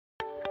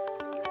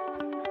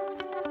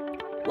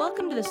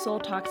Welcome to the Soul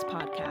Talks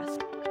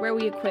podcast, where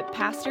we equip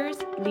pastors,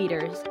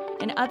 leaders,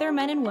 and other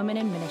men and women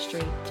in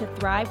ministry to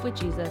thrive with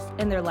Jesus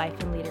in their life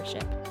and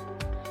leadership.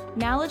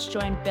 Now let's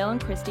join Bill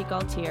and Christy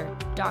Gaultier,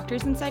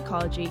 doctors in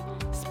psychology,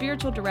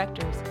 spiritual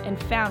directors, and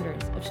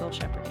founders of Soul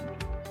Shepherding.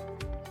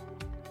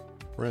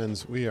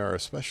 Friends, we are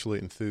especially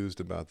enthused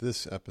about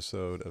this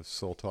episode of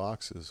Soul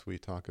Talks as we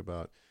talk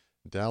about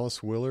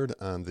Dallas Willard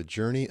on the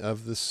journey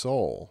of the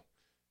soul.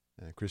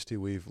 Christy,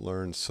 we've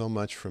learned so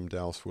much from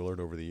Dallas Willard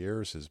over the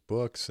years, his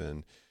books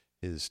and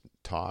his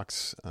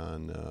talks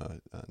on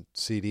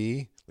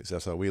CD. At least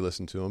that's how we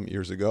listened to him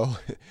years ago.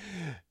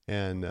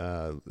 And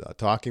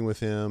talking with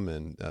him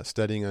and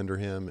studying under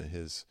him,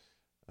 his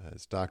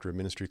Doctor of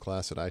Ministry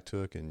class that I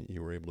took and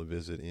you were able to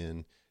visit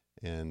in.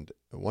 And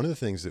one of the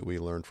things that we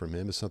learned from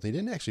him is something he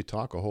didn't actually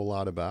talk a whole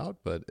lot about,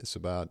 but it's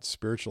about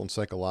spiritual and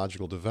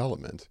psychological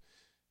development,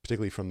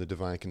 particularly from the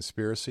Divine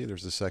Conspiracy.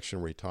 There's a section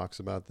where he talks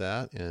about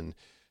that, and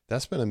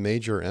that's been a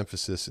major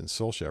emphasis in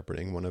Soul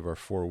Shepherding. One of our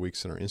 4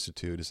 weeks in our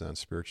institute is on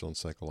spiritual and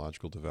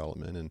psychological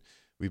development, and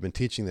we've been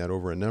teaching that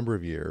over a number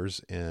of years,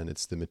 and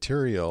it's the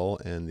material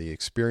and the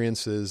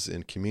experiences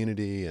in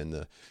community and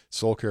the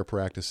soul care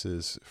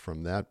practices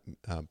from that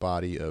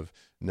body of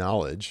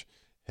knowledge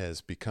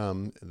has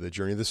become the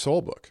Journey of the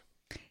Soul book.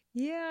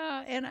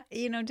 Yeah,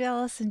 and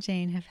Dallas and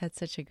Jane have had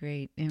such a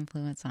great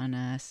influence on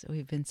us.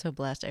 We've been so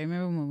blessed. I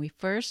remember when we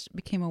first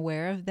became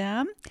aware of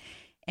them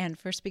and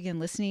first began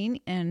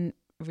listening and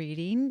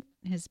reading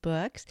his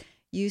books,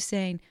 you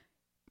saying,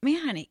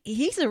 man,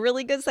 he's a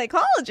really good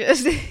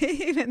psychologist,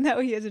 even though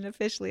he isn't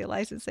officially a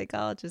licensed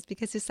psychologist,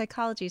 because his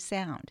psychology is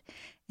sound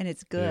and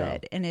it's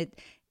good. Yeah.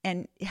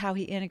 And how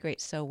he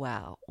integrates so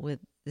well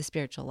with the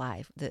spiritual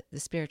life, the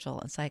spiritual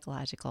and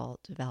psychological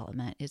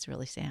development is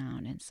really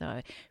sound. And so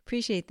I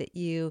appreciate that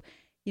you've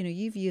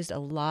used a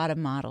lot of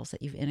models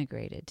that you've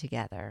integrated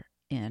together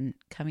in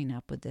coming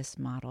up with this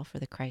model for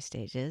the Christ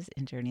stages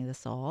in Journey of the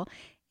Soul.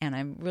 And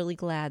I'm really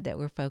glad that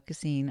we're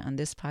focusing on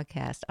this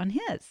podcast on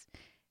his.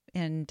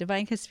 And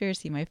Divine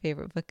Conspiracy, my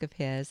favorite book of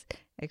his,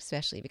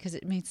 especially because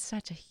it made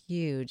such a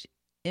huge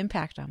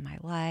impact on my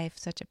life,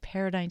 such a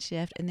paradigm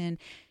shift. And then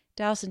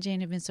Dallas and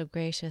Jane have been so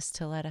gracious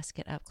to let us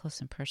get up close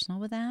and personal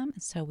with them.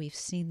 And so we've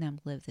seen them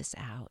live this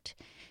out.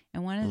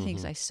 And one of the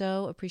things I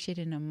so appreciate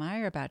and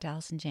admire about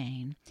Dallas and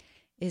Jane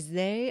is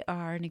they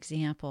are an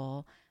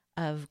example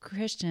of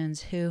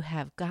Christians who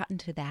have gotten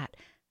to that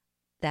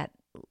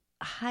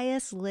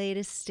highest,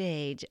 latest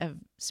stage of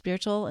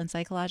spiritual and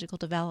psychological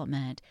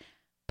development,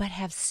 but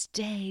have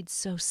stayed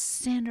so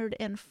centered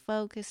and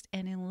focused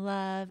and in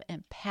love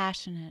and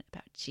passionate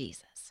about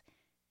Jesus.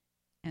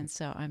 And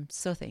so I'm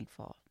so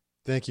thankful.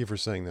 Thank you for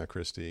saying that,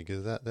 Christy,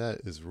 because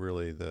that is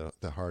really the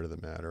heart of the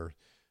matter.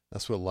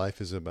 That's what life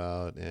is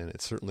about, and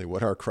it's certainly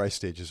what our Christ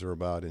stages are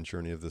about in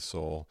Journey of the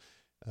Soul.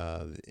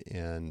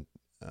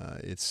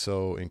 It's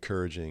so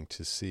encouraging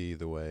to see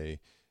the way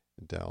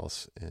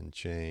Dallas and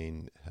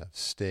Jane have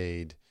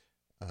stayed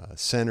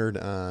centered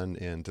on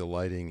and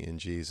delighting in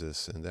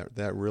Jesus, and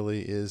that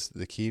really is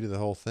the key to the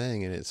whole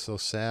thing. And it's so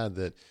sad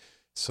that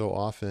so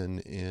often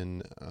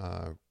in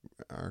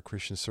our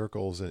Christian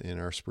circles and in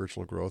our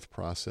spiritual growth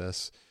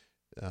process,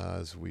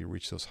 as we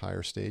reach those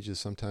higher stages,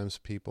 sometimes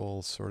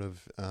people sort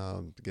of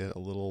get a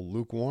little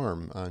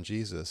lukewarm on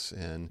Jesus,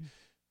 and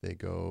they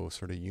go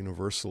sort of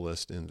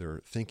universalist in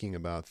their thinking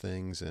about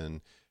things.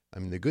 And I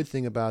mean, the good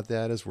thing about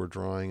that is we're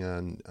drawing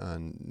on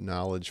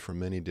knowledge from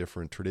many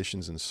different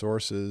traditions and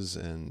sources,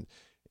 and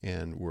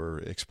we're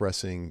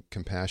expressing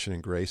compassion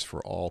and grace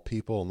for all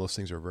people, and those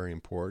things are very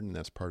important.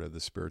 That's part of the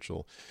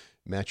spiritual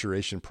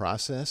maturation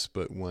process.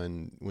 But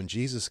when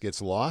Jesus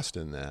gets lost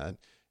in that,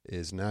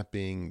 is not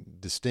being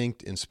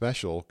distinct and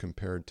special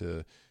compared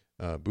to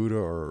Buddha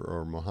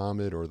or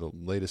Muhammad or the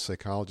latest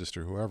psychologist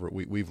or whoever,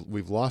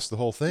 we've lost the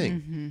whole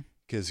thing,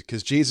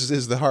 because Jesus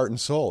is the heart and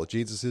soul.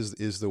 Jesus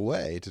is the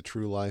way to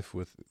true life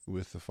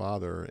with the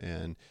Father,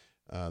 and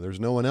there's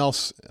no one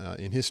else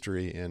in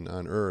history and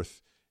on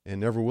earth,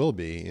 and never will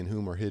be, in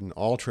whom are hidden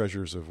all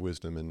treasures of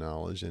wisdom and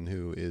knowledge, and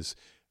who is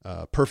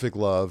perfect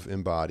love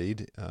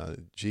embodied.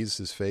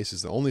 Jesus' face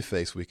is the only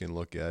face we can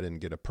look at and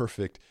get a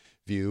perfect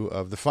view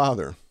of the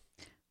Father.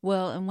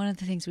 Well, and one of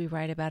the things we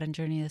write about in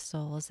Journey of the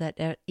Soul is that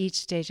at each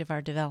stage of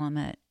our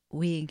development,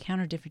 we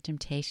encounter different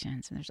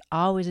temptations, and there's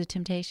always a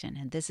temptation.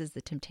 And this is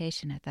the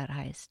temptation at that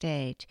highest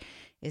stage,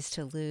 is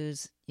to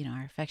lose,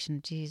 our affection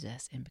of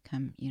Jesus and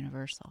become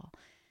universal.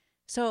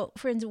 So,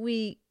 friends,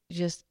 we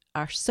just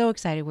are so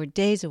excited. We're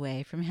days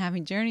away from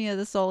having Journey of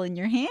the Soul in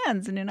your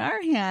hands and in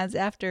our hands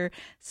after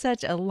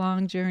such a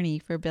long journey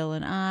for Bill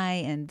and I.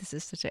 And this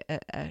is such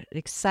an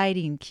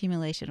exciting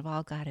accumulation of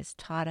all God has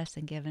taught us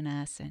and given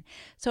us. And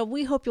so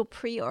we hope you'll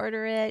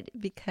pre-order it,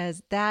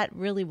 because that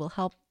really will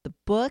help the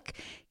book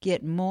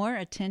get more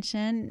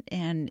attention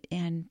and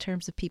in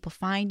terms of people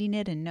finding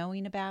it and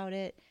knowing about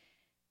it.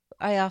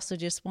 I also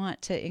just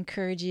want to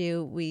encourage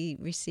you. We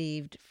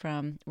received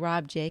from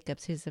Rob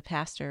Jacobs, who's the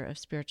pastor of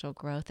spiritual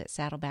growth at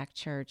Saddleback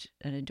Church,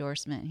 an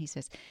endorsement. He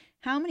says,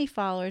 how many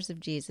followers of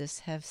Jesus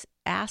have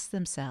asked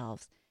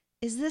themselves,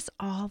 is this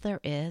all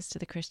there is to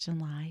the Christian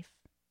life?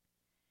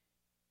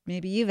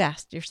 maybe you've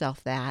asked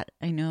yourself that.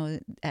 I know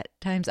at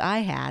times I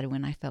had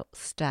when I felt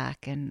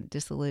stuck and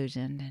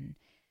disillusioned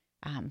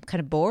and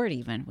kind of bored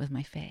even with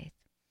my faith.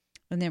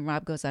 And then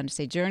Rob goes on to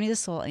say, Journey of the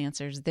Soul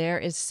answers, there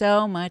is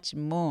so much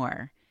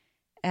more.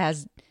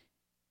 As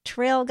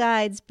trail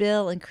guides,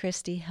 Bill and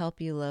Christy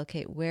help you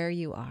locate where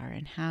you are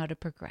and how to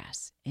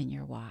progress in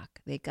your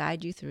walk. They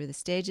guide you through the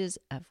stages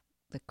of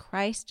the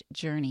Christ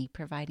journey,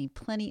 providing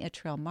plenty of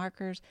trail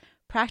markers,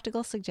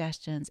 practical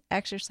suggestions,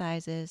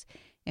 exercises,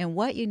 and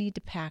what you need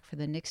to pack for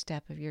the next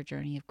step of your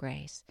journey of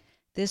grace.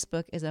 This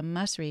book is a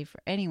must-read for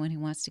anyone who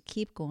wants to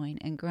keep going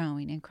and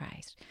growing in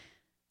Christ.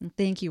 And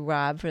thank you,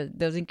 Rob, for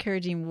those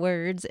encouraging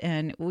words.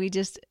 And we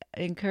just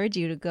encourage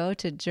you to go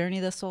to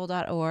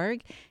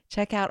journeyofthesoul.org.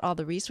 Check out all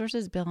the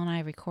resources. Bill and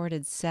I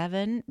recorded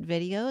 7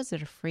 videos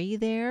that are free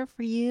there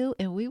for you.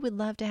 And we would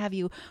love to have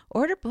you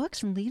order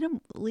books and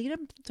lead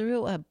them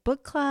through a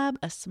book club,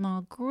 a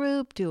small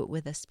group. Do it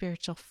with a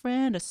spiritual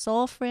friend, a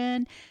soul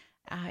friend.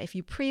 If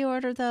you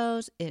pre-order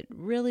those, it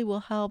really will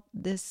help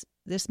this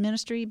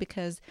ministry,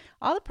 because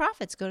all the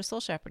profits go to soul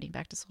shepherding,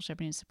 back to soul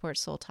shepherding and support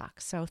Soul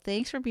Talk. So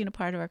thanks for being a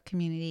part of our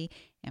community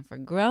and for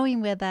growing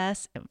with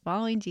us and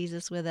following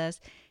Jesus with us.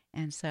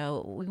 And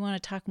so we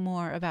want to talk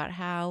more about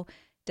how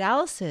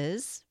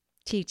Dallas's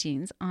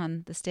teachings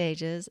on the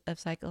stages of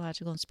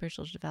psychological and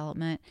spiritual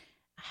development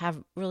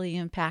have really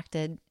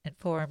impacted and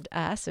formed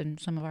us and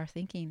some of our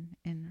thinking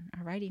in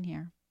our writing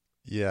here.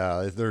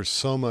 Yeah, there's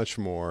so much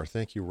more.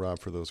 Thank you, Rob,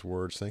 for those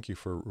words. Thank you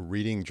for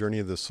reading Journey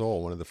of the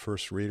Soul. One of the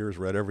first readers,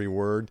 read every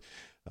word,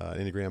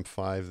 Enneagram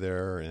 5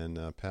 there,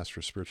 and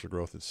Pastor of Spiritual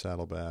Growth at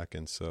Saddleback.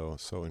 And so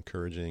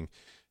encouraging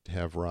to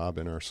have Rob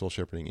in our Soul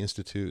Shepherding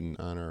Institute and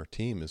on our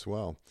team as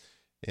well.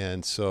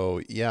 And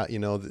so, yeah,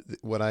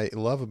 what I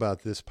love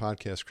about this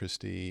podcast,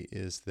 Christy,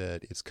 is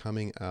that it's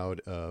coming out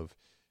of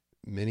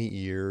many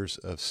years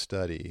of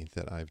study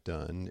that I've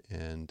done,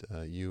 and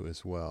you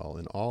as well,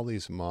 and all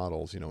these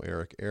models,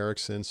 Erik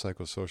Erikson,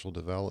 psychosocial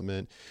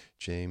development,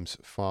 James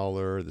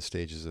Fowler, the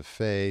stages of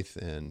faith,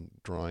 and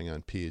drawing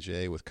on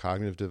Piaget with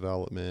cognitive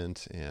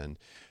development, and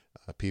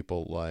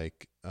people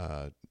like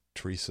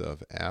Teresa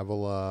of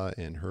Avila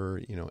and her,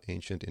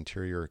 ancient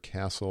interior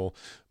castle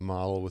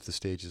model with the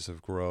stages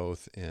of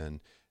growth,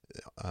 and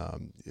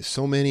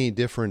so many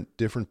different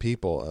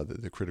people,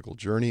 the Critical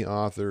Journey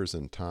authors,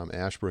 and Tom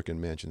Ashbrook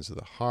in Mansions of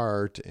the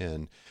Heart,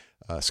 and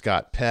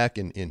Scott Peck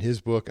in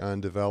his book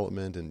on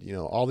development, and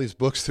all these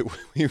books that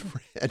we've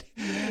read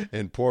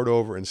and pored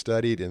over and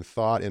studied and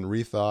thought and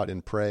rethought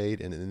and prayed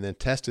and then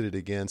tested it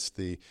against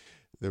the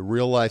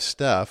real life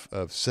stuff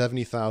of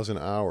 70,000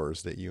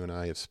 hours that you and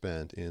I have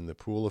spent in the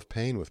pool of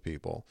pain with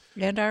people.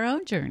 And our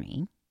own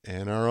journey.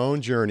 And our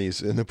own journeys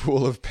in the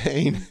pool of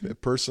pain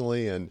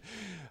personally and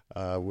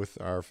with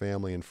our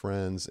family and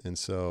friends. And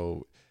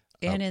so...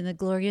 and in the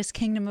glorious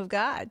kingdom of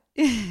God.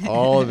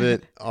 all of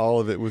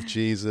it with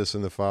Jesus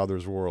and the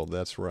Father's world.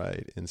 That's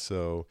right. And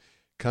so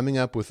coming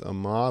up with a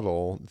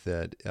model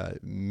that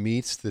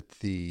meets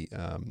the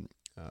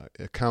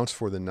accounts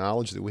for the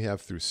knowledge that we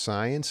have through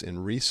science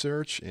and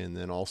research, and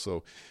then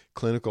also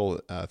clinical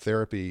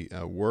therapy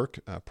work,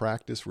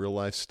 practice, real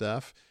life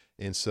stuff.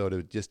 And so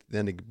to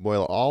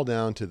boil all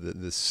down to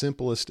the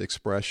simplest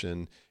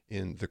expression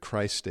in the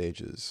Christ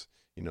stages,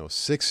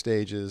 6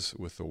 stages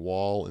with the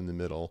wall in the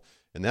middle.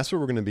 And that's what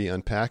we're going to be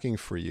unpacking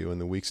for you in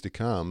the weeks to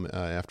come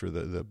after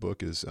the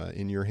book is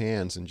in your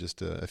hands in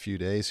just a few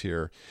days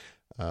here.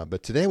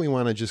 But today we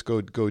want to just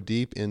go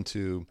deep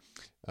into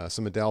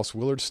some of Dallas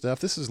Willard's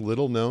stuff. This is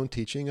little known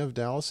teaching of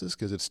Dallas's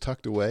because it's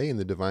tucked away in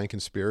the Divine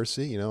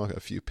Conspiracy, a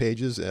few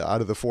pages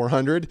out of the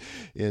 400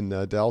 in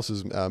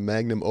Dallas's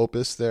magnum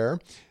opus there.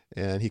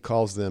 And he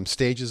calls them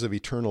stages of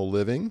eternal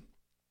living.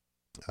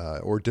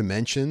 Or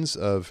dimensions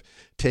of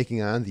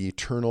taking on the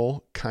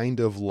eternal kind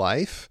of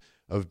life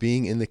of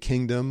being in the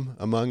kingdom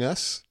among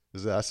us.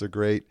 That's a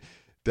great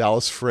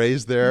Dallas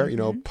phrase there,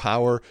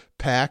 power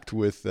packed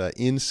with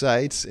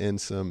insights and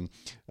some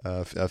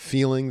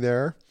feeling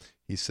there.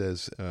 He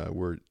says,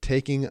 we're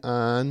taking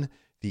on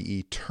the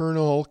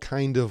eternal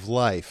kind of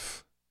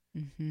life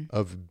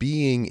of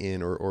being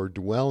in or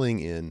dwelling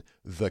in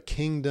the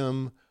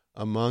kingdom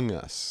among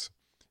us.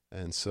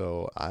 And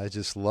so I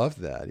just love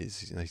that.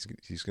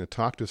 He's going to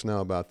talk to us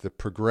now about the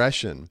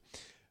progression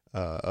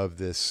of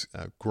this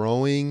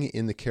growing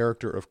in the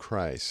character of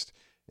Christ.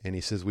 And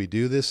he says we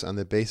do this on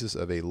the basis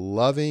of a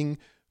loving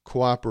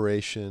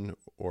cooperation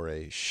or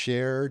a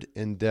shared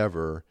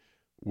endeavor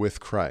with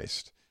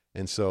Christ.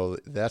 And so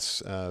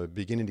that's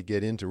beginning to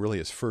get into really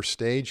his first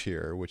stage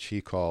here, which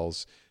he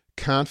calls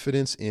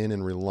confidence in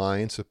and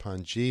reliance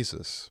upon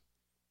Jesus.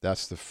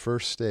 That's the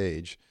first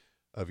stage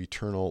of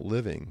eternal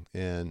living.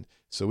 And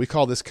so we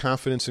call this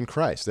confidence in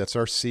Christ. That's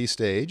our C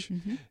stage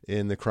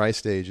in the Christ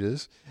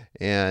stages.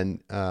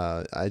 And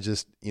I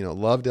just,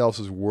 love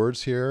Dallas's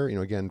words here.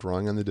 Again,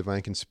 drawing on the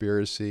Divine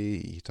Conspiracy,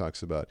 he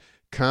talks about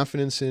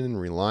confidence in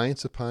and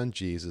reliance upon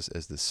Jesus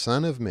as the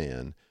Son of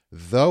Man,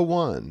 the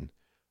one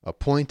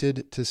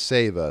appointed to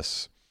save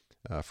us,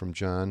 from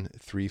John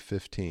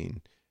 3:15.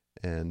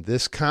 And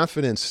this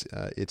confidence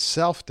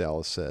itself,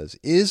 Dallas says,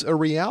 is a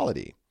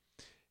reality.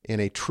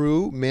 and a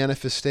true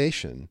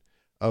manifestation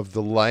of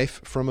the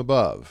life from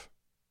above,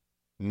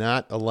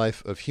 not a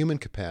life of human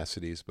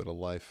capacities, but a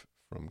life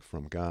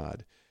from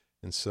God.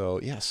 And so,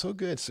 yeah, so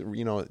good. So,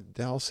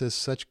 Dallas has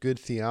such good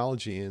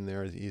theology in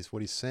there.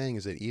 What he's saying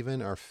is that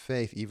even our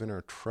faith, even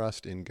our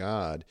trust in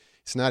God,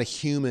 it's not a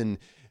human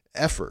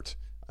effort.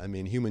 I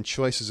mean, human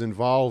choice is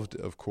involved,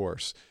 of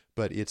course,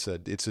 but it's a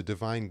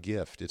divine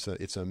gift.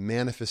 It's a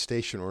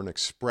manifestation or an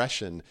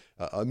expression,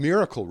 a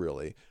miracle,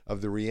 really,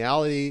 of the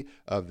reality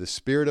of the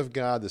Spirit of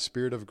God, the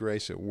Spirit of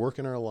grace at work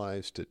in our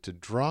lives to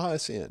draw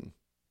us in.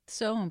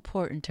 So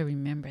important to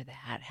remember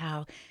that,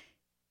 how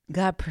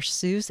God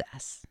pursues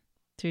us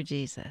through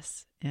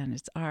Jesus, and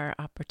it's our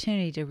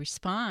opportunity to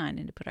respond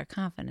and to put our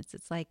confidence.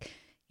 It's like,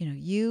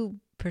 you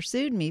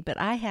pursued me, but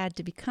I had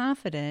to be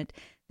confident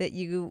that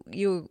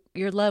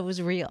your love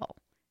was real,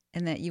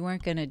 and that you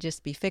weren't going to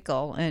just be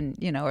fickle, and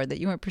or that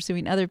you weren't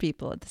pursuing other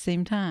people at the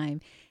same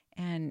time.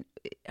 And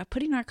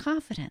putting our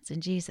confidence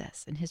in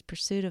Jesus and his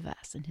pursuit of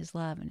us and his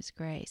love and his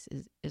grace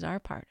is our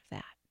part of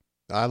that.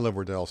 I love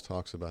where Dallas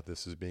talks about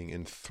this as being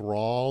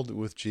enthralled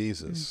with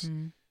Jesus.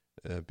 Mm-hmm.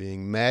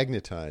 Being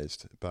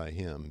magnetized by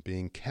him,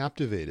 being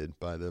captivated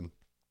by them.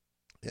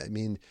 I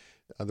mean,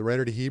 the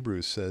writer to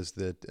Hebrews says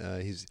that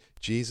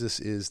Jesus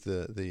is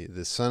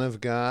the Son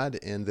of God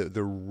and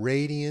the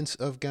radiance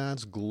of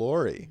God's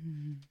glory,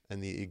 mm-hmm.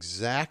 and the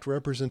exact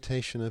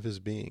representation of his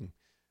being.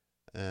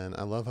 And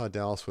I love how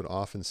Dallas would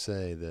often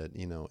say that,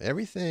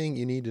 everything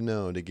you need to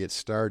know to get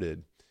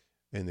started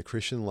in the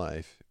Christian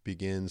life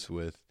begins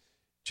with,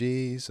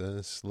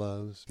 Jesus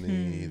loves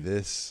me,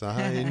 this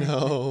I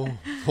know,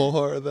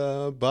 for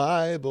the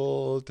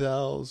Bible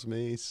tells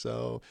me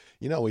so.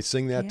 We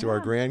sing that to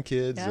our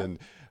grandkids, and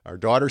our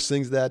daughter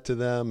sings that to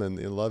them, and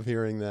they love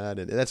hearing that.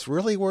 And that's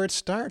really where it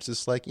starts.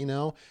 It's like,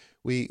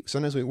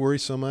 sometimes we worry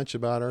so much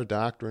about our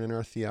doctrine and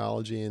our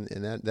theology, and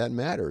that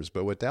matters.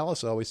 But what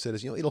Dallas always said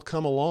is, it'll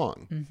come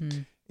along. Mm-hmm.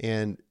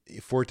 And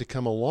for it to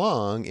come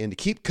along and to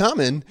keep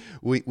coming,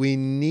 we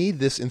need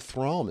this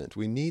enthrallment.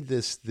 We need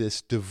this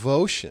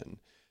devotion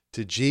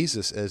to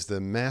Jesus as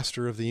the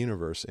master of the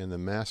universe and the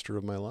master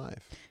of my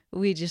life.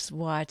 We just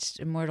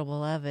watched Immortal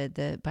Beloved,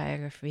 the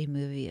biography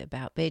movie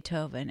about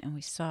Beethoven, and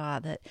we saw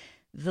that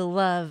the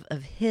love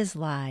of his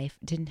life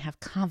didn't have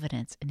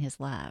confidence in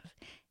his love.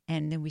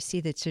 And then we see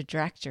the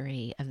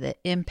trajectory of the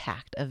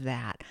impact of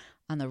that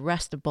on the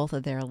rest of both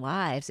of their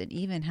lives, and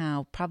even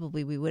how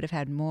probably we would have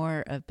had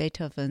more of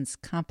Beethoven's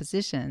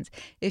compositions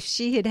if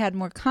she had had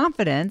more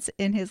confidence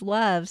in his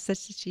love,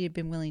 such that she had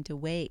been willing to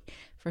wait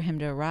for him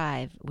to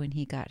arrive when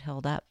he got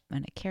held up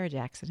in a carriage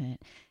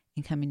accident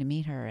and coming to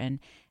meet her, and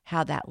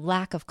how that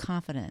lack of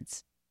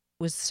confidence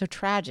was so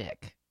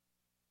tragic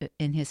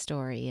in his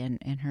story and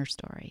in her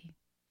story.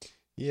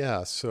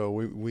 Yeah, so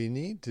we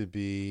need to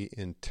be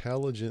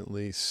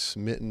intelligently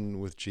smitten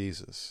with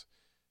Jesus.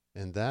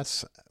 And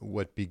that's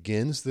what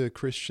begins the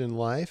Christian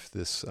life,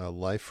 this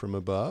life from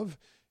above,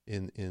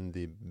 in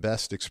the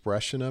best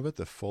expression of it,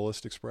 the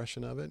fullest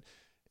expression of it.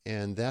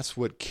 And that's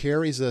what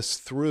carries us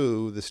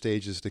through the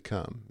stages to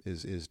come,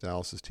 is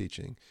Dallas's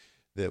teaching.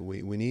 That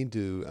we need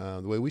to,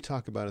 the way we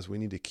talk about it is we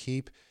need to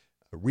keep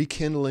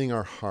rekindling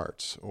our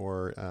hearts,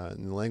 or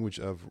in the language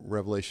of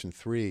Revelation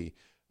 3,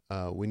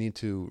 we need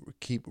to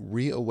keep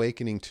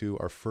reawakening to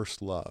our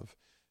first love.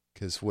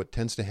 Because what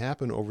tends to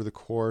happen over the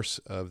course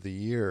of the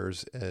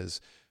years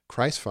as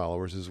Christ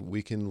followers is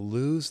we can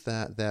lose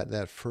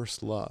that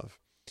first love.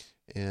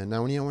 And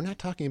now, we're not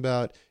talking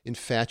about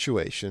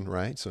infatuation,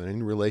 right? So in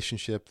any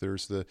relationship,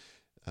 there's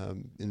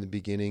in the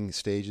beginning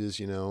stages,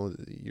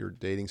 you're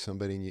dating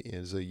somebody, and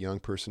as a young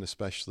person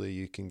especially,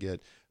 you can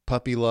get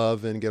puppy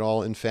love and get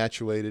all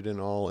infatuated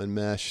and all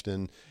enmeshed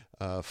and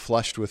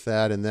flushed with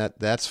that, and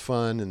that's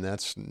fun and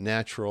that's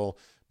natural,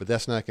 but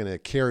that's not going to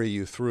carry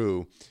you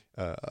through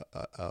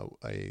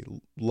a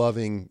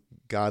loving,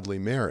 godly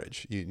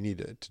marriage. You need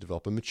to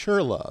develop a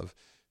mature love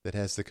that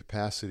has the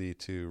capacity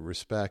to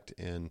respect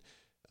and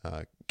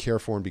care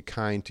for and be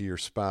kind to your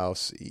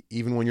spouse,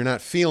 even when you're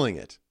not feeling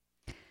it.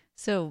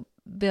 So,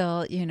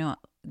 Bill,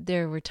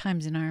 there were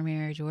times in our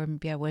marriage where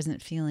maybe I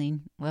wasn't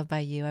feeling loved by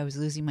you. I was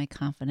losing my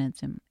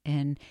confidence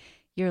in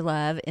your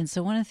love. And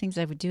so one of the things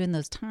I would do in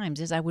those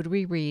times is I would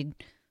reread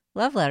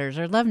love letters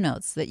or love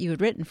notes that you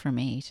had written for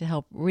me to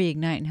help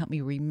reignite and help me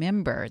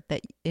remember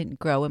that and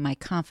grow in my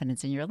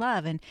confidence in your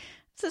love. And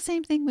it's the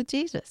same thing with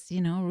Jesus.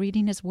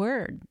 Reading his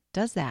word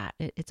does that.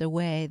 It's a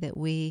way that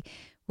we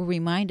were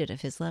reminded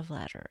of his love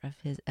letter,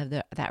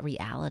 that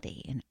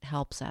reality, and it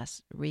helps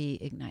us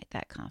reignite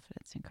that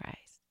confidence in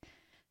Christ.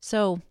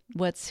 So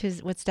what's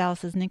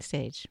Dallas's next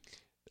stage?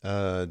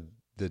 The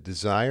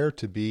desire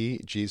to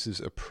be Jesus'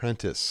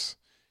 apprentice,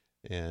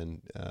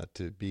 and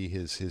to be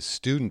his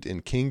student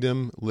in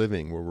kingdom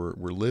living, where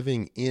we're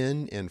living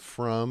in and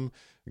from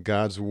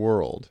God's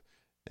world.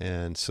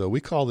 And so we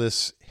call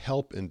this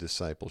help in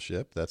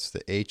discipleship. That's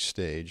the H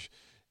stage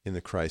in the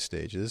Christ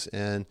stages.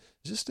 And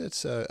just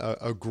it's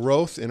a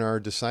growth in our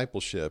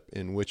discipleship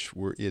in which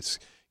it's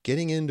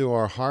getting into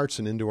our hearts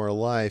and into our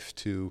life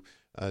to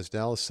as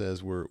Dallas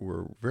says,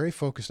 we're very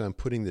focused on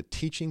putting the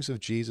teachings of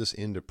Jesus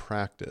into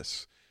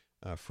practice.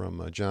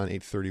 From John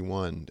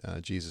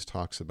 8:31, Jesus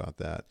talks about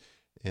that.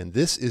 And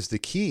this is the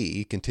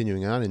key,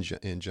 continuing on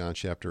in John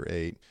chapter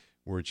 8,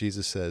 where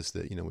Jesus says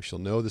that, we shall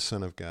know the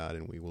Son of God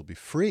and we will be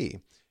free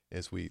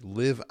as we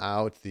live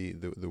out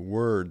the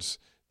words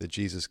that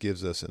Jesus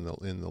gives us in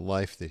the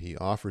life that he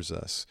offers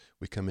us.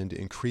 We come into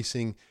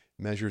increasing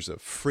measures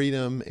of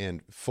freedom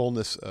and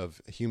fullness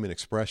of human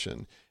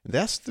expression. And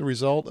that's the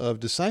result of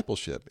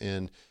discipleship.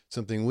 And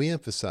something we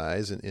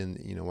emphasize, and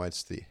why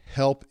it's the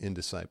help in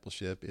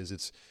discipleship, is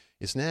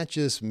it's not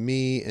just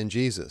me and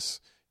Jesus.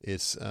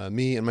 It's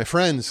me and my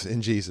friends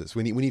in Jesus.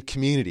 We need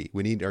community.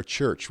 We need our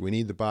church. We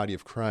need the body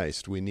of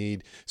Christ. We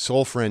need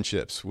soul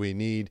friendships. We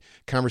need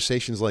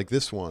conversations like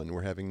this one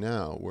we're having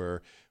now,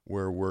 where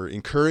we're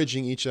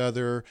encouraging each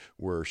other,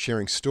 we're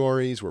sharing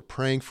stories, we're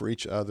praying for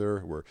each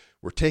other,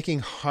 we're taking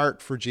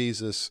heart for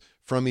Jesus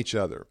from each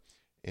other,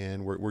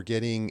 and we're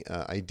getting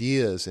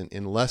ideas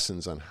and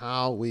lessons on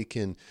how we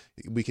can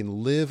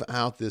live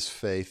out this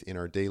faith in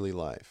our daily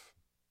life.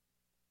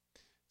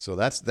 So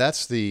that's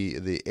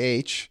the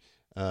H,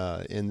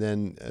 and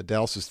then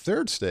Dallas's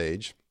third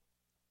stage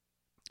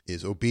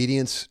is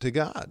obedience to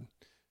God.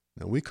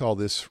 Now we call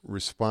this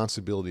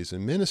responsibilities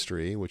in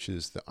ministry, which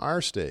is the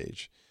R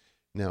stage.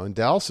 Now, in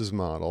Dallas's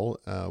model,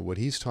 what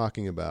he's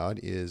talking about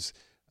is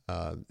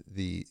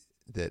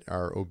that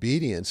our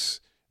obedience.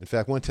 In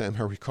fact, one time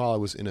I recall I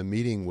was in a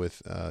meeting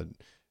with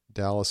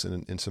Dallas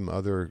and some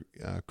other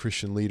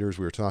Christian leaders.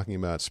 We were talking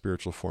about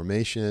spiritual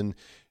formation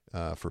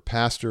for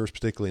pastors,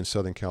 particularly in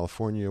Southern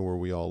California, where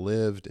we all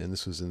lived. And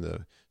this was in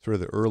the sort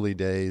of the early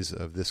days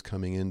of this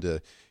coming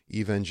into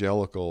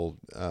evangelical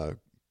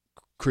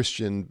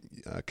Christian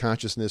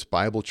consciousness,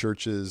 Bible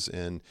churches,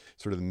 and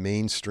sort of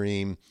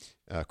mainstream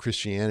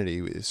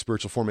Christianity.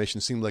 Spiritual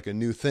formation seemed like a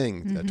new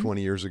thing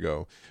 20 years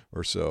ago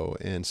or so.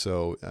 And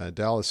so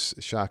Dallas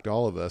shocked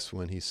all of us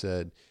when he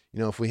said,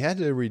 if we had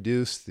to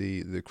reduce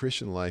the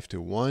Christian life to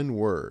one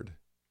word,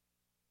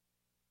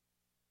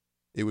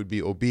 it would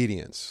be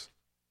obedience.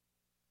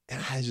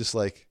 And I was just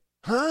like,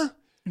 huh?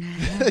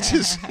 It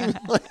just seemed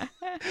like,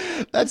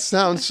 that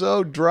sounds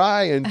so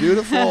dry and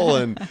dutiful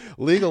and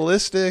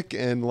legalistic,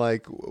 and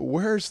like,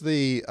 where's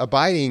the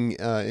abiding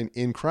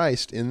in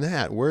Christ in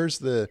that? Where's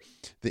the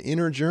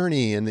inner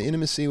journey and the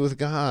intimacy with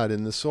God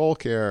and the soul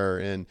care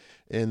and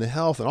the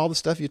health and all the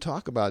stuff you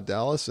talk about,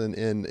 Dallas? And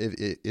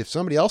if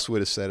somebody else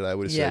would have said it, I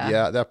would have said,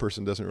 yeah, that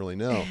person doesn't really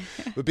know.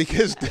 But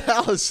because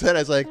Dallas said it,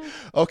 I was like,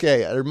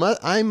 okay,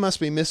 I must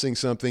be missing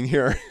something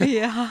here.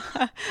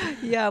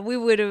 Yeah, we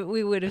would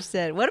have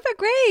said, what about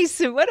grace?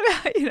 What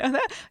about, isn't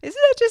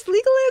that just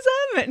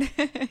legalism?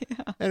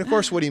 And of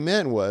course, what he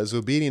meant was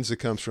obedience that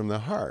comes from the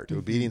heart,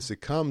 obedience that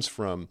comes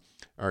from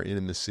our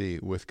intimacy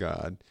with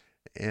God.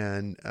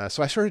 And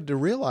so I started to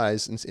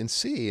realize and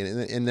see,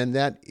 and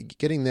then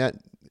getting that,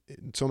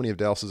 so many of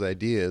Dallas's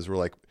ideas were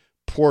like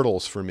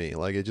portals for me.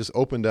 Like it just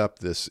opened up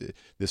this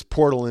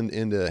portal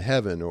into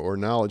heaven, or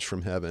knowledge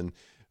from heaven,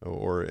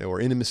 or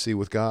intimacy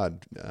with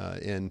God.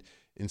 And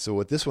so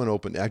what this one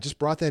opened, I just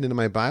brought that into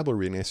my Bible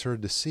reading. I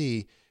started to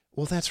see,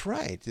 well, that's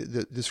right.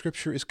 The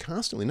Scripture is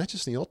constantly, not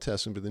just in the Old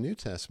Testament, but the New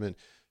Testament,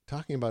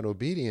 talking about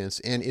obedience.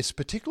 And it's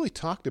particularly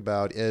talked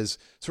about as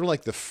sort of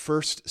like the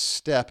first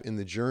step in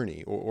the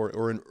journey,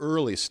 or an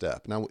early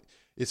step. Now,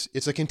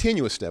 it's a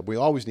continuous step. We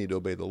always need to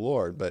obey the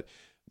Lord. But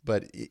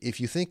if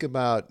you think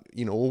about,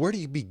 where do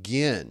you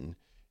begin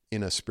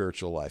in a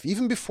spiritual life?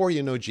 Even before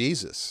you know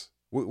Jesus,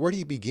 where do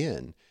you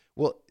begin?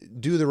 Well,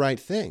 do the right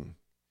thing.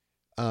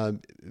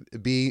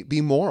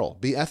 Be moral,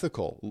 be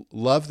ethical,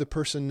 love the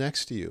person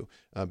next to you,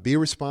 be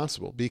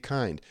responsible, be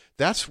kind.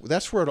 That's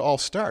where it all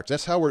starts.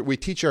 That's how we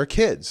teach our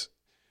kids.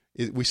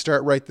 We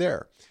start right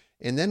there.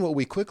 And then what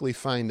we quickly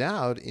find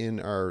out in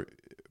our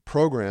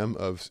program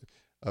of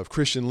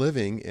Christian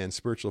living and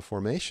spiritual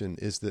formation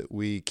is that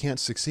we can't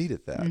succeed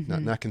at that,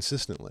 not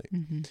consistently.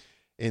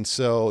 And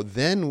so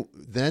then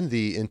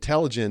the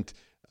intelligent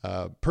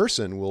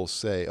person will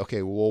say,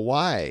 okay, well,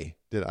 why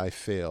did I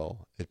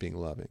fail at being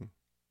loving?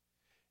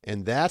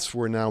 And that's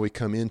where now we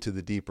come into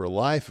the deeper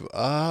life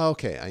of,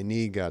 okay, I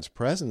need God's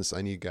presence.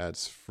 I need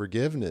God's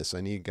forgiveness.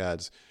 I need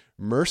God's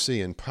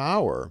mercy and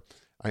power.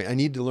 I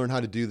need to learn how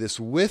to do this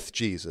with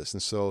Jesus.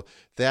 And so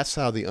that's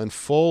how the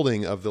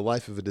unfolding of the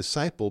life of a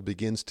disciple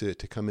begins to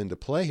come into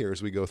play here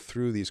as we go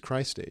through these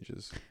Christ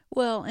stages.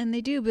 Well, and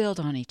they do build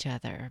on each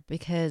other,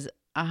 because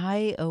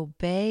I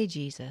obey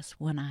Jesus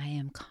when I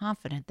am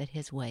confident that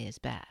his way is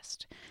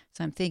best.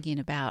 So I'm thinking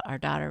about our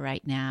daughter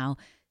right now,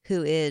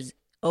 who is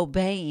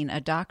obeying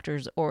a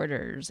doctor's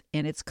orders,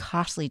 and it's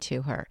costly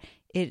to her.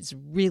 It's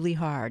really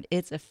hard.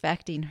 It's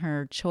affecting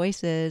her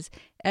choices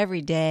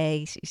every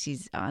day.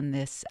 She's on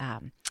this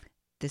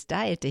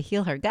diet to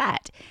heal her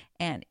gut,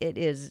 and it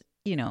is,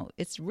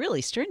 it's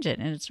really stringent,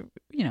 and it's,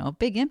 a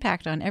big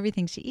impact on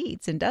everything she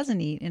eats and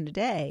doesn't eat in a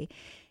day.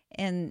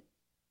 And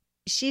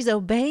she's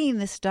obeying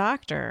this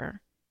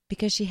doctor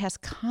because she has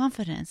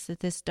confidence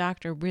that this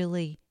doctor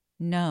really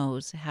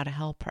knows how to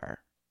help her.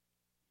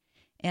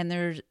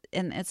 And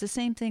it's the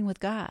same thing with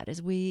God.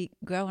 As we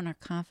grow in our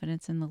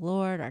confidence in the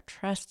Lord, our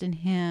trust in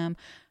Him,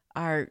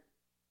 our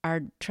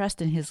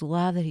trust in His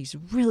love, that He's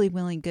really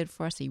willing good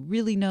for us, He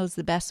really knows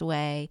the best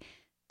way,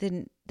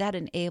 then that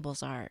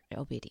enables our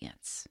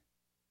obedience.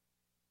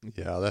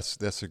 Yeah,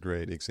 that's a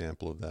great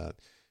example of that.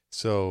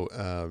 So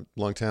a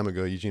long time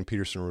ago, Eugene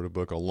Peterson wrote a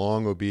book, A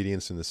Long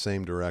Obedience in the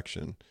Same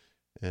Direction.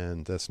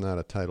 And that's not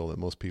a title that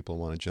most people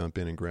want to jump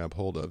in and grab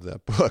hold of,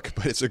 that book,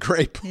 but it's a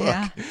great book.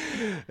 Yeah.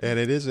 And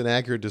it is an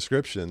accurate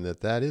description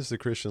that is the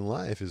Christian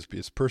life,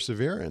 is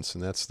perseverance.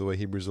 And that's the way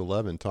Hebrews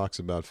 11 talks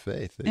about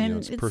faith. That,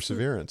 it's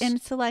perseverance. And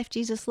it's the life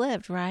Jesus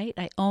lived, right?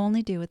 I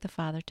only do what the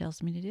Father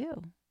tells me to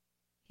do.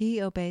 He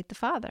obeyed the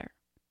Father.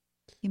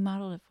 He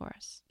modeled it for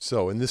us.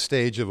 So in this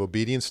stage of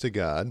obedience to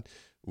God,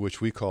 which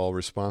we call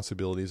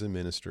responsibilities in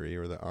ministry,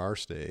 or the R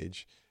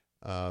stage,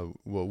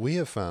 what we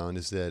have found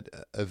is that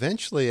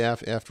eventually,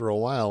 after a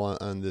while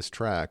on this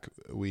track,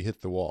 we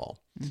hit the wall.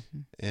 Mm-hmm.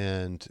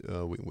 And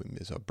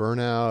there's a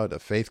burnout, a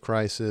faith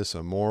crisis,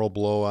 a moral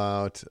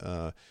blowout,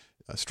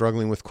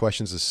 struggling with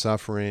questions of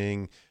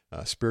suffering,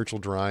 spiritual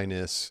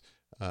dryness.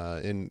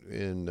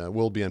 And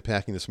we'll be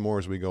unpacking this more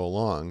as we go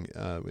along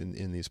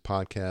in these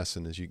podcasts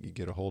and as you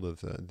get a hold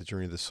of the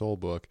Journey of the Soul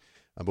book.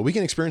 But we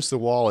can experience the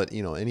wall at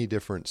any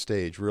different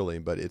stage, really.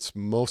 But it's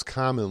most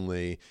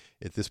commonly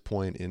at this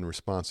point in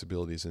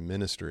responsibilities in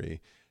ministry.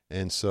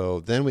 And so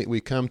then we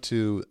come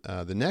to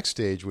the next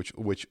stage,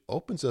 which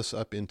opens us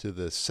up into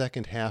the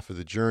second half of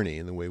the journey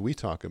in the way we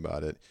talk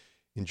about it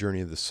in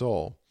Journey of the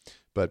Soul.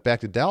 But back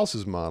to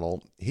Dallas's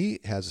model, he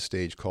has a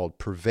stage called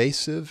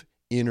pervasive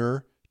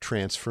inner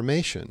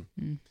transformation.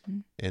 Mm-hmm.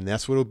 And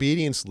that's what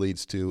obedience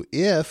leads to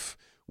if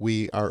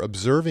we are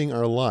observing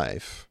our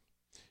life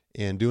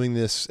and doing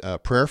this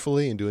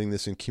prayerfully and doing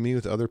this in community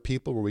with other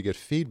people where we get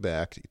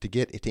feedback to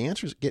get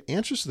answers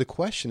to the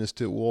question as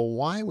to, well,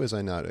 why was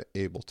I not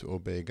able to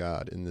obey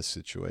God in this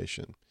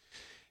situation?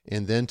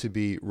 And then to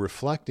be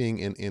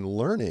reflecting and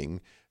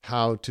learning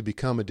how to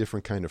become a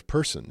different kind of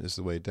person is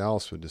the way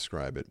Dallas would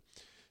describe it.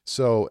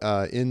 So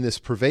in this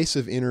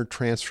pervasive inner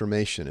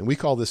transformation, and we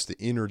call this the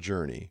inner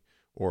journey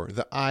or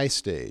the I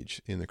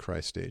stage in the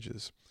Christ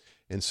stages.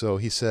 And so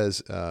he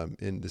says,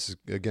 and this is,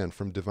 again,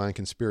 from Divine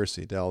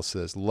Conspiracy, Dallas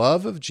says,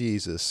 love of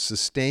Jesus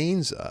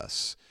sustains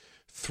us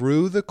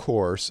through the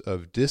course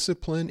of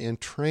discipline and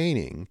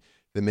training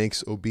that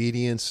makes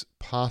obedience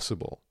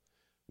possible.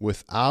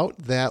 Without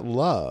that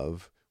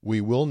love, we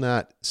will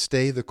not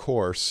stay the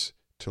course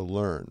to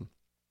learn.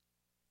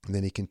 And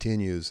then he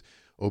continues,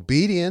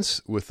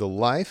 obedience with the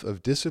life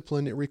of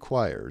discipline it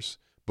requires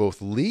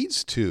both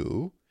leads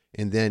to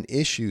and then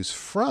issues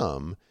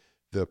from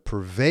the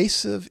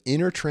pervasive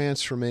inner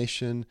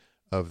transformation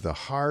of the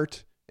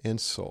heart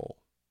and soul.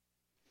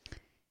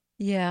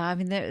 Yeah, I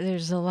mean,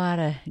 there's a lot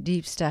of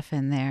deep stuff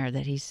in there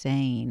that he's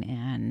saying,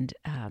 and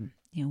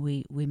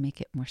we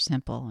make it more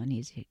simple and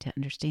easy to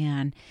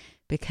understand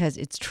because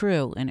it's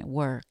true and it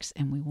works,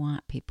 and we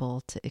want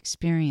people to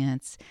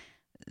experience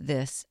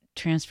this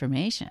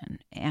transformation.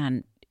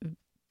 And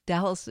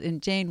Dallas and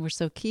Jane were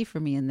so key for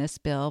me in this,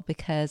 Bill,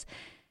 because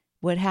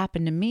what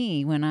happened to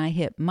me when I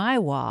hit my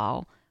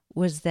wall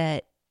was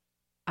that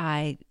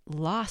I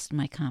lost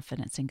my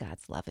confidence in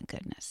God's love and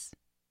goodness.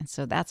 And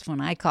so that's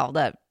when I called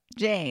up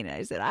Jane.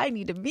 I said, I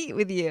need to meet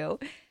with you.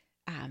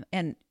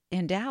 And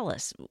in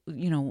Dallas,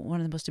 one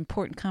of the most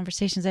important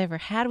conversations I ever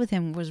had with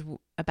him was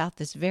about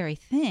this very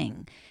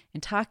thing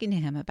and talking to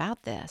him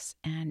about this.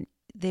 And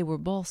they were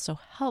both so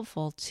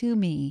helpful to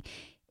me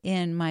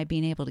in my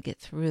being able to get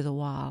through the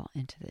wall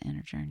into the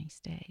inner journey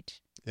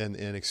stage. And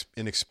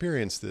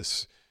experience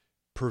this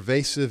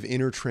pervasive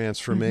inner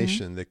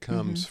transformation mm-hmm. that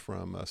comes mm-hmm.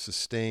 from a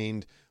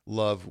sustained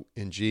love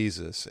in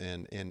Jesus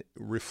and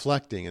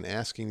reflecting and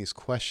asking these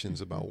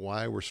questions mm-hmm. about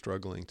why we're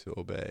struggling to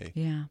obey.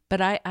 Yeah,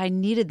 but I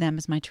needed them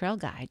as my trail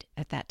guide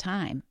at that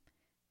time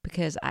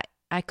because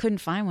I couldn't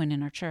find one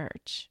in our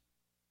church,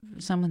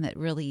 someone that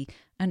really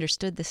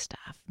understood this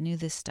stuff, knew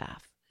this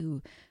stuff,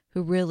 who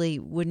really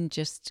wouldn't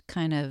just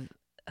kind of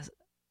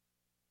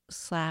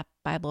slap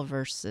Bible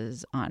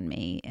verses on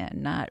me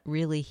and not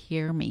really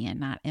hear me and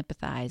not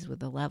empathize with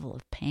the level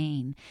of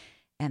pain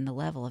and the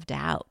level of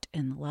doubt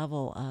and the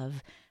level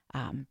of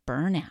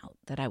burnout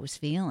that I was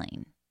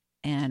feeling,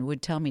 and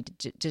would tell me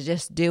to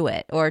just do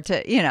it or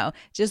to,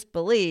 just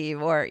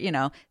believe or,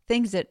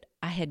 things that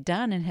I had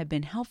done and had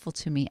been helpful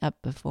to me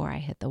up before I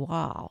hit the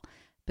wall.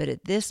 But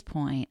at this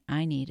point,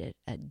 I needed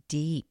a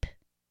deep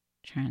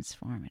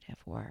transformative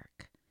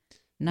work.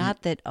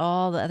 Not that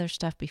all the other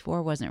stuff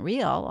before wasn't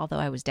real, although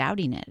I was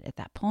doubting it at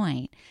that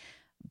point,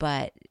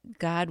 but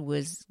God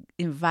was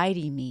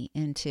inviting me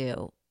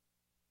into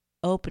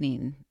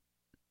opening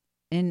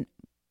in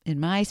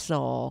my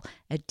soul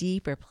a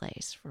deeper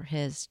place for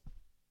His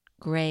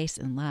grace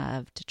and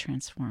love to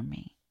transform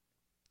me.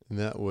 And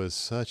that was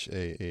such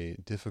a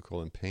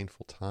difficult and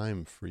painful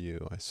time for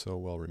you. I so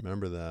well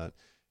remember that,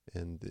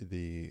 and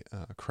the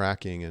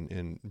cracking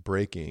and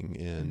breaking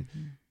and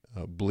mm-hmm.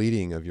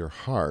 bleeding of your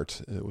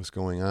heart that was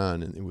going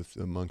on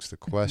amongst the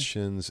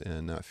questions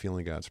and not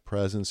feeling God's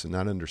presence and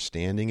not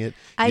understanding it.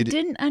 I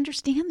didn't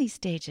understand these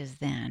stages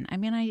then. I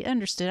mean, I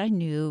understood. I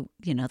knew,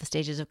 the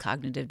stages of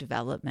cognitive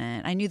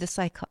development. I knew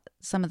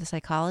some of the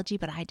psychology,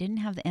 but I didn't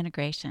have the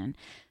integration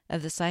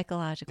of the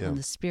psychological and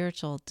the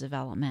spiritual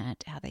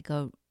development, how they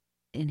go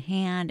in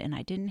hand. And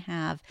I didn't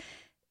have,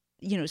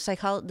 the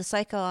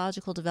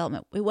psychological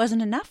development. It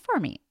wasn't enough for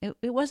me.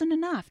 It wasn't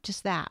enough,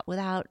 just that,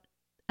 without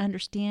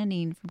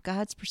understanding from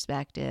God's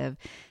perspective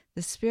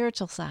the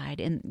spiritual side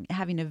and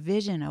having a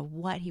vision of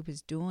what he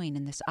was doing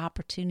and this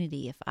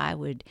opportunity, if I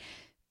would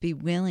be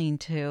willing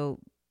to,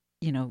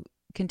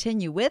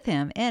 continue with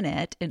him in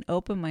it and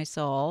open my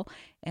soul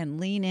and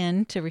lean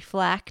in to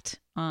reflect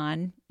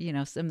on,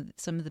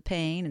 some of the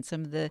pain and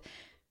some of the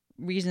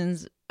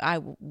reasons I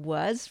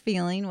was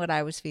feeling what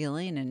I was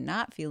feeling and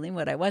not feeling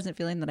what I wasn't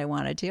feeling that I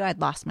wanted to.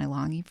 I'd lost my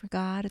longing for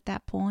God at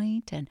that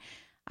point, and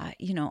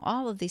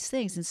all of these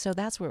things. And so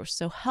that's where it was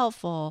so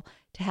helpful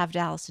to have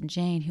Dallas and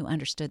Jane who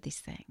understood these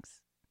things.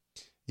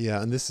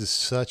 Yeah, and this is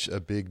such a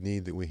big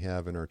need that we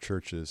have in our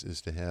churches,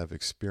 is to have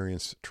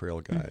experienced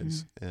trail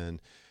guides and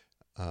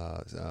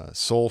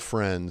soul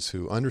friends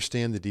who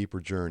understand the deeper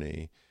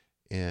journey,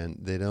 and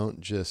they don't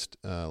just,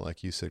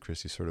 like you said,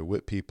 Christy, sort of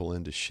whip people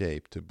into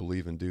shape to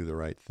believe and do the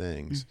right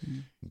things,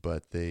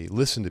 but they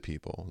listen to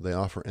people, they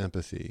offer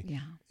empathy,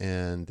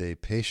 and they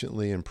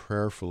patiently and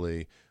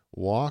prayerfully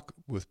walk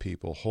with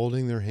people,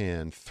 holding their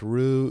hand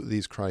through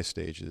these Christ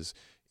stages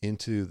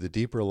into the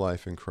deeper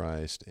life in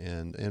Christ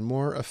and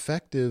more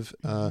effective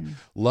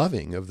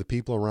loving of the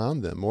people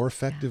around them, more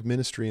effective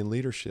ministry and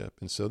leadership.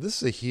 And so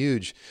this is a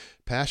huge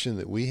passion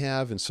that we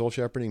have in soul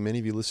shepherding. Many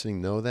of you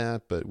listening know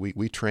that, but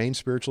we train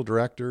spiritual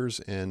directors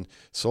and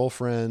soul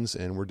friends,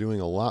 and we're doing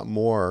a lot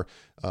more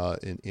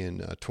in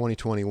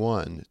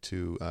 2021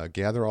 to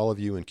gather all of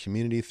you in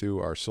community through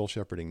our soul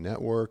shepherding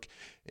network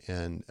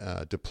and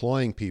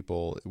deploying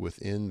people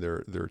within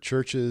their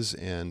churches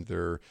and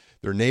their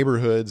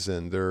neighborhoods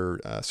and their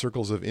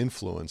circles of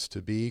influence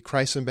to be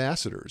Christ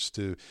ambassadors,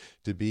 to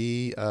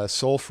be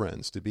soul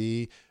friends, to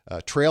be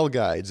trail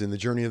guides in the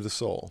journey of the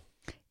soul.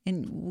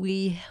 And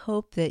we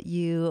hope that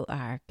you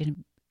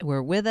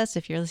were with us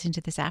if you're listening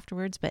to this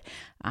afterwards, but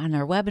on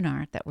our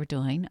webinar that we're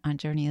doing on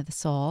Journey of the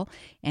Soul.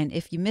 And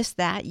if you missed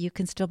that, you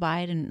can still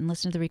buy it and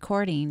listen to the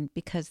recording,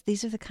 because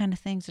these are the kind of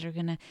things that are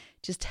going to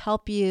just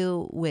help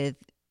you with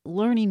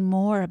learning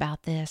more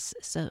about this.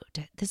 So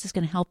this is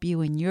going to help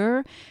you in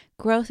your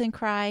growth in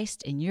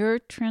Christ and your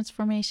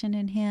transformation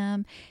in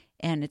him.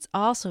 And it's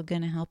also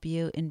going to help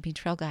you in being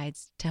trail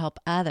guides to help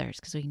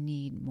others, because we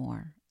need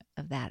more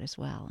of that as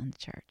well in the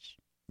church.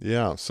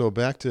 Yeah, so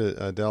back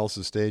to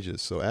Dallas's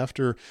stages. So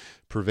after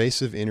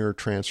pervasive inner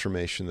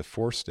transformation, the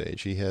fourth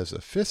stage, he has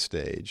a fifth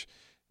stage,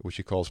 which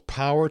he calls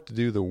power to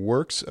do the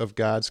works of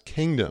God's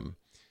kingdom.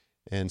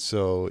 And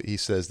so he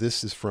says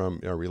this is from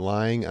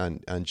relying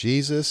on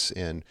Jesus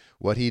and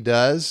what he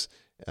does,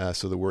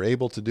 so that we're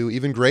able to do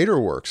even greater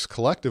works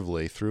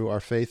collectively through our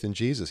faith in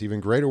Jesus,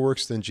 even greater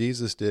works than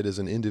Jesus did as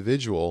an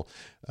individual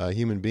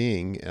human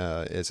being.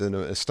 It's an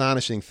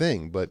astonishing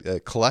thing,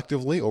 but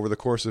collectively over the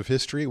course of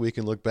history, we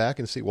can look back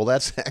and see, well,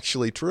 that's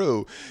actually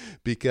true,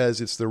 because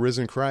it's the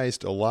risen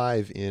Christ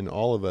alive in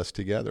all of us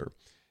together.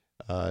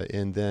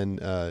 And then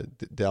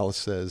Dallas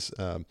says,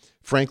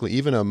 frankly,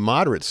 even a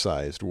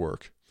moderate-sized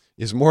work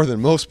is more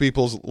than most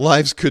people's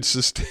lives could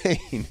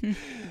sustain.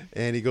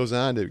 And he goes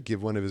on to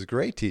give one of his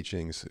great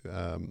teachings.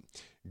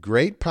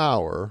 Great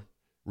power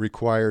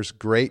requires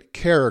great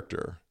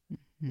character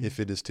if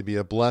it is to be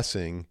a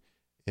blessing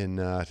and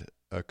not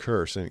a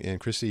curse. And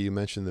Christy, you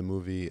mentioned the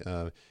movie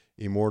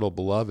Immortal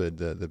Beloved,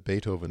 the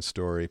Beethoven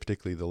story,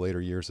 particularly the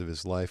later years of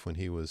his life when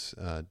he was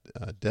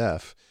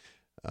deaf.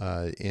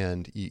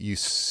 And you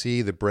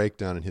see the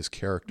breakdown in his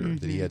character,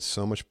 that he had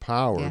so much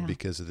power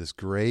because of this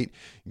great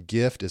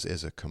gift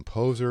as a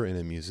composer and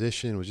a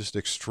musician. It was just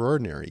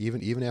extraordinary.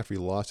 Even after he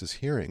lost his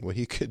hearing, what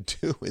he could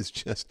do is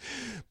just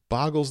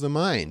boggles the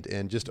mind,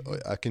 and just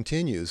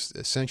continues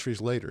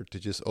centuries later to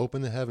just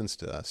open the heavens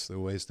to us, the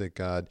ways that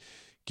God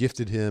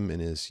gifted him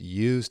and has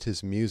used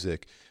his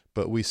music.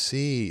 But we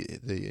see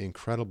the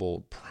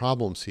incredible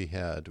problems he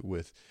had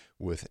with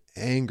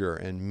anger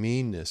and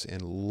meanness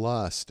and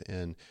lust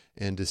and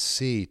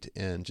deceit,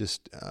 and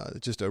just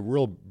a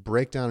real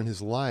breakdown in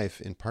his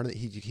life. And part of it,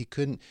 he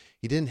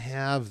didn't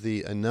have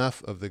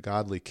enough of the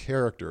godly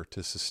character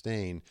to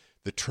sustain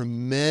the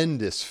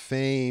tremendous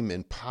fame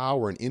and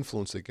power and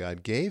influence that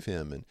God gave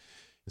him. And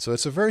so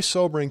it's a very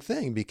sobering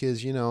thing,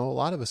 because a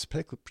lot of us,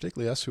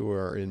 particularly us who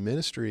are in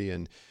ministry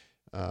and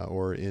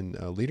or in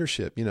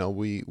leadership, we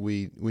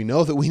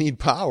know that we need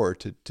power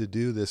to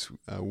do this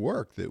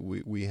work that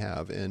we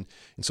have, and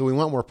so we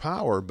want more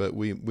power, but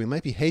we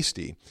might be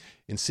hasty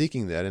in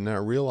seeking that and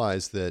not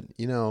realize that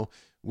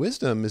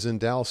wisdom is in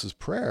Dallas's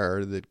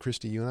prayer that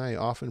Christy, you and I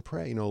often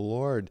pray.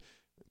 Lord,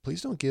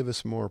 please don't give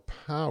us more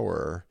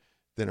power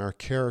than our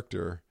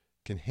character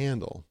can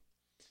handle.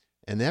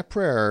 And that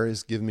prayer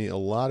has given me a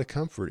lot of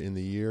comfort in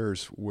the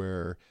years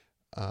where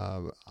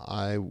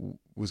I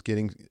was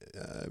getting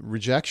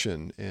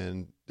rejection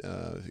and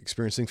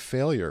experiencing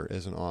failure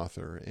as an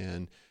author,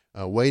 and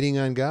waiting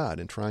on God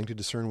and trying to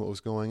discern what was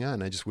going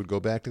on. I just would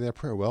go back to that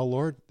prayer. Well,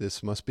 Lord,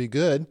 this must be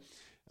good,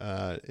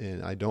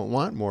 and I don't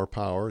want more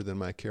power than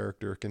my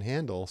character can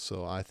handle.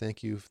 So I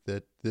thank you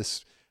that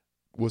this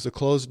was a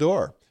closed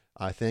door.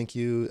 I thank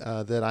you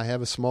that I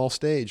have a small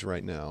stage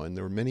right now. And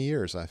there were many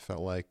years I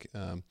felt like,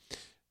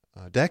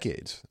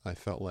 decades, I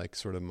felt like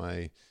sort of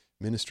my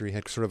ministry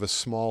had sort of a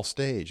small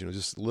stage.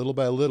 Just little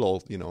by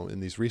little,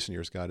 in these recent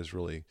years, God has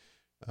really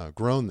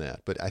grown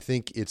that. But I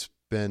think it's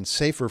been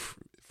safer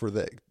for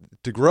that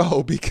to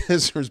grow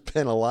because there's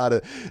been a lot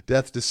of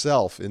death to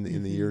self in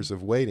the years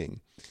of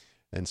waiting.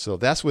 And so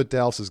that's what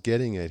Dallas is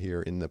getting at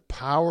here, in the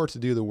power to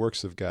do the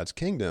works of God's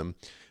kingdom.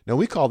 Now,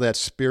 we call that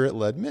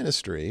Spirit-led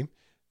ministry,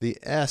 the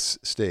S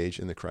stage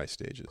in the Christ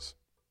stages.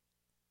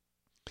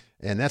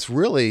 And that's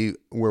really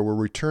where we're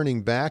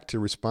returning back to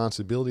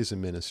responsibilities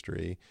in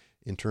ministry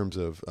in terms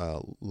of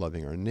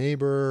loving our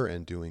neighbor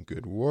and doing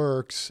good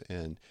works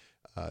and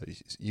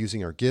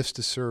using our gifts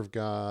to serve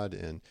God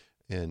and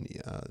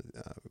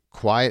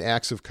quiet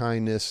acts of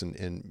kindness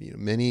and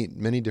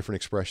many different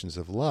expressions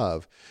of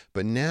love.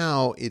 But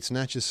now it's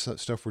not just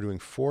stuff we're doing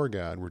for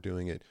God, we're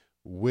doing it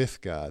with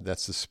God.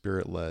 That's the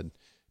Spirit-led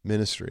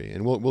ministry.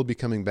 And we'll be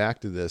coming back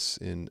to this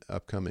in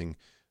upcoming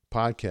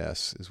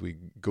podcasts as we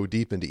go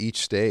deep into each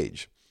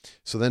stage.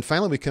 So then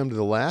finally we come to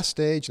the last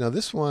stage. Now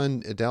this one,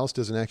 Dallas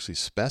doesn't actually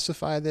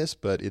specify this,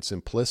 but it's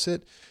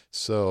implicit.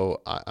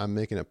 So I'm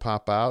making it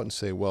pop out and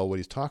say, well, what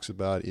he talks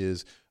about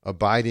is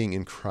abiding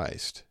in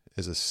Christ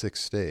as a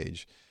sixth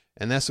stage.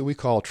 And that's what we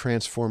call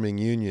transforming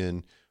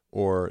union,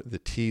 or the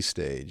T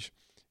stage.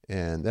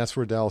 And that's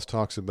where Dallas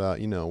talks about,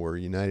 we're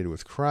united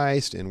with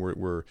Christ, and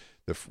we're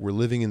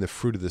living in the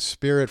fruit of the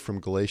Spirit from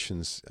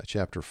Galatians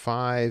chapter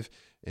 5,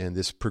 and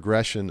this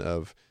progression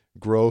of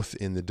growth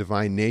in the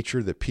divine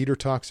nature that Peter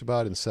talks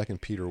about in 2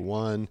 Peter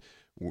 1.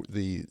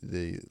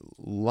 The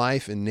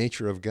life and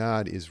nature of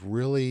God is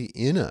really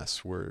in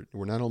us. We're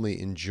not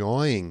only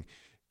enjoying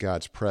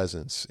God's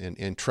presence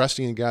and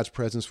trusting in God's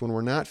presence when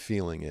we're not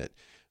feeling it,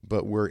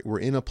 but we're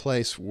in a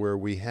place where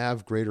we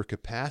have greater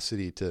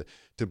capacity to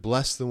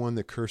bless the one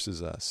that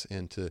curses us,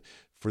 and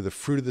for the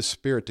fruit of the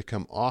Spirit to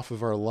come off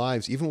of our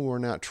lives, even when we're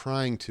not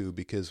trying to,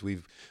 because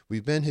we've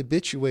been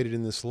habituated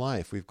in this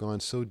life. We've gone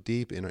so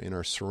deep in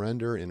our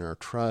surrender, in our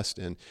trust,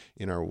 and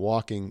in our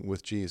walking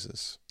with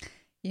Jesus.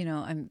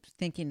 I'm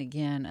thinking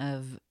again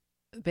of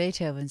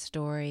Beethoven's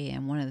story,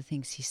 and one of the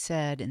things he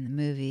said in the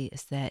movie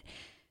is that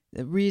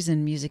the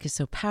reason music is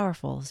so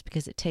powerful is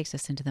because it takes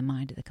us into the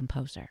mind of the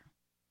composer.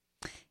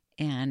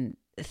 And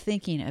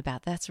thinking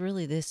about that's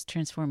really this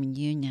transforming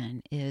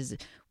union, is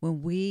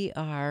when we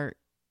are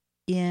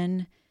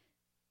in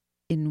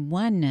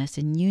oneness,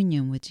 in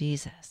union with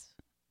Jesus,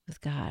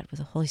 with God, with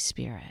the Holy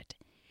Spirit,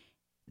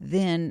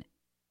 then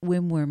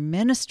when we're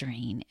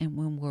ministering and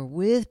when we're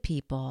with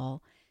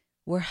people,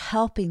 we're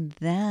helping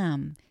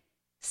them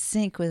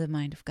sync with the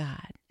mind of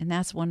God. And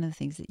that's one of the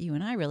things that you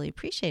and I really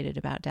appreciated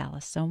about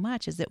Dallas so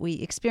much, is that we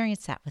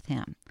experienced that with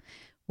him,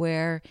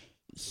 where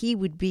he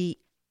would be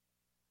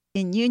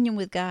in union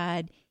with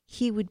God.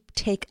 He would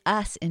take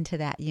us into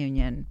that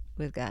union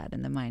with God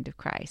and the mind of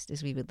Christ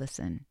as we would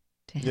listen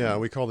to him. Yeah,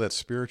 we call that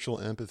spiritual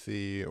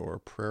empathy or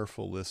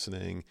prayerful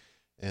listening.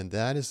 And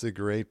that is the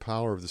great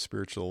power of the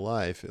spiritual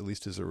life, at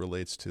least as it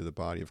relates to the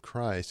body of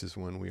Christ, is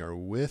when we are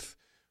with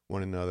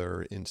one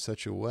another in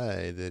such a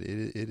way that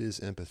it is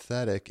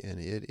empathetic, and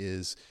it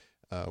is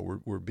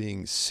we're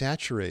being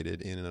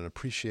saturated in an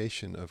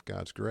appreciation of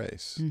God's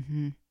grace.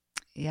 Mm-hmm.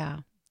 Yeah.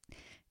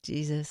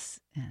 Jesus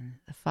and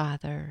the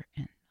Father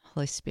and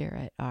Holy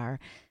Spirit are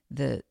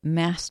the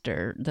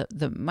master,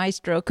 the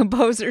maestro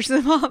composers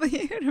of all the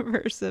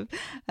universe of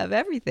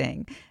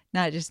everything,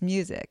 not just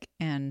music.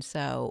 And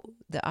so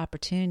the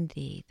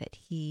opportunity that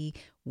he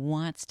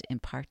wants to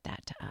impart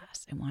that to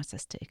us and wants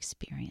us to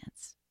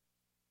experience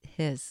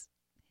his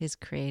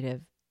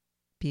creative,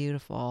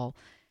 beautiful,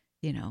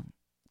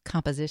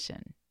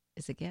 composition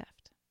is a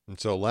gift. And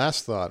so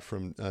last thought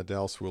from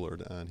Dallas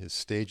Willard on his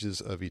stages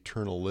of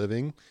eternal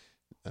living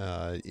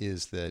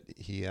is that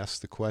he asks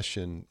the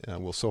question,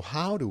 so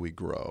how do we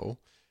grow?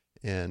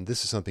 And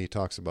this is something he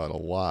talks about a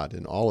lot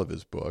in all of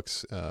his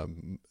books,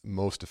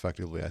 most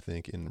effectively, I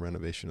think, in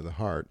Renovation of the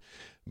Heart.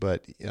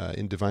 But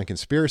in Divine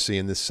Conspiracy,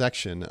 in this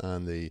section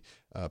on the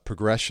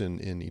progression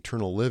in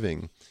eternal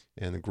living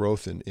and the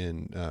growth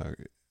in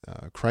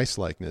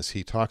Christ-likeness,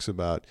 he talks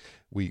about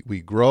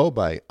we grow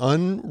by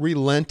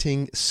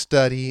unrelenting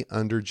study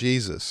under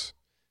Jesus.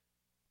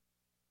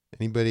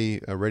 Anybody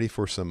ready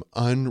for some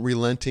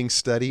unrelenting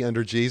study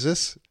under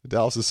Jesus?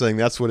 Dallas is saying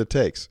that's what it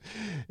takes.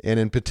 And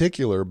in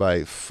particular,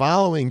 by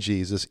following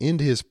Jesus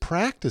into his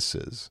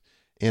practices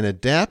and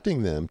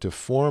adapting them to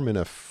form an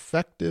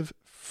effective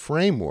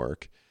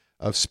framework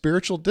of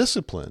spiritual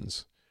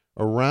disciplines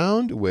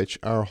around which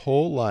our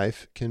whole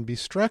life can be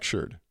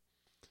structured.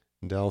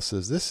 And Dallas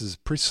says this is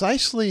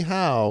precisely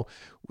how,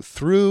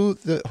 through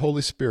the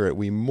Holy Spirit,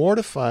 we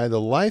mortify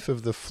the life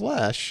of the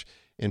flesh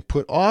and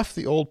put off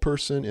the old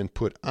person and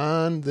put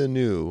on the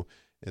new,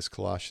 as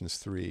Colossians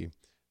 3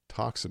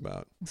 talks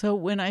about. So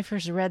when I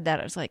first read that,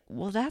 I was like,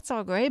 well, that's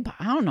all great, but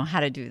I don't know how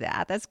to do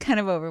that. That's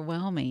kind of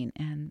overwhelming.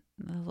 And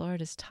the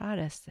Lord has taught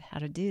us how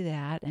to do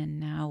that. And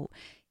now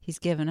He's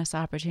given us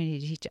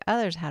opportunity to teach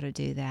others how to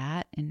do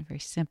that in very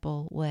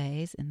simple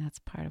ways. And that's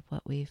part of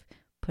what we've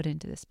put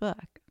into this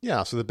book.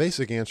 Yeah, so the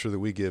basic answer that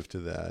we give to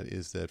that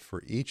is that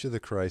for each of the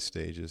Christ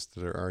stages,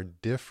 there are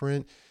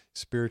different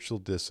spiritual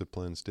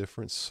disciplines,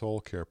 different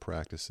soul care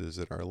practices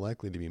that are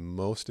likely to be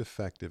most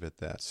effective at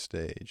that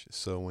stage.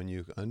 So when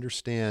you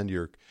understand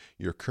your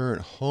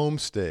current home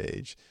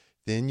stage,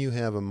 then you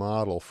have a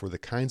model for the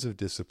kinds of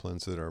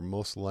disciplines that are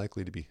most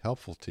likely to be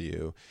helpful to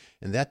you.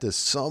 And that does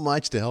so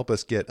much to help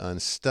us get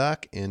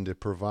unstuck and to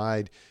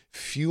provide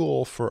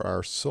fuel for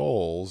our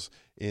souls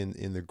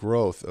in the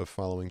growth of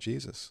following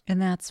Jesus.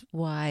 And that's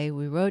why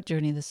we wrote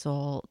Journey of the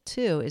Soul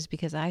too, is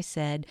because I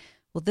said,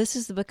 well, this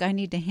is the book I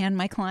need to hand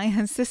my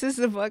clients. This is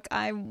the book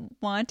I'm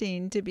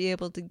wanting to be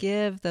able to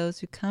give those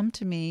who come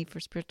to me for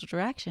spiritual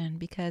direction,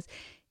 because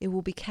it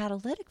will be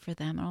catalytic for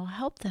them. It will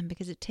help them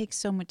because it takes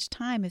so much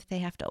time if they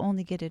have to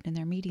only get it in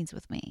their meetings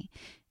with me.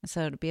 And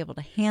so to be able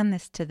to hand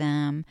this to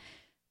them,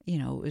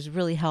 is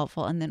really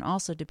helpful. And then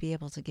also to be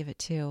able to give it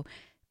to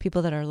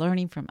people that are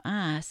learning from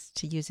us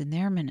to use in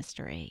their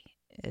ministry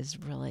is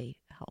really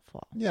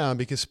helpful. Yeah,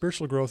 because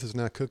spiritual growth is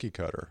not cookie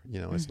cutter.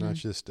 It's not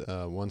just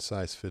one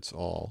size fits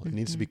all. It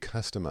needs to be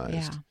customized.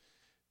 Yeah.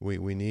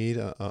 We need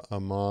a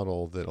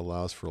model that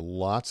allows for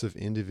lots of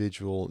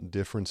individual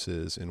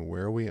differences in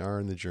where we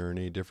are in the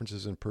journey,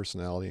 differences in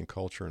personality and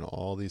culture and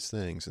all these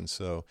things. And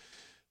so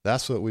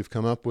that's what we've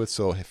come up with.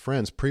 So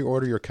friends,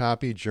 pre-order your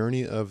copy,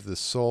 Journey of the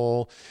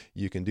Soul.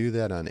 You can do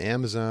that on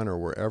Amazon or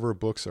wherever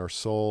books are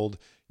sold.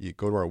 You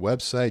go to our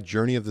website,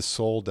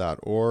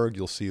 journeyofthesoul.org.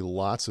 You'll see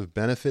lots of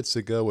benefits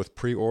that go with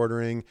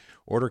pre-ordering.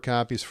 Order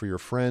copies for your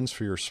friends,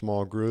 for your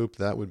small group.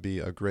 That would be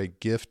a great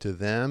gift to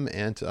them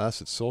and to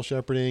us at Soul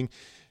Shepherding.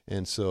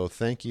 And so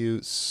thank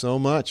you so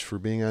much for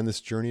being on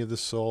this Journey of the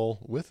Soul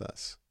with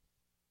us.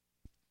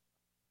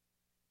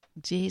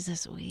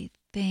 Jesus, we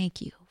thank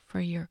you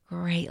for your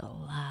great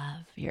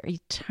love, your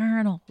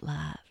eternal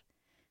love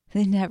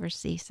that never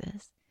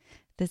ceases,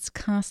 that's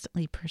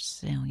constantly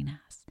pursuing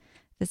us,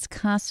 that's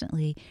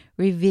constantly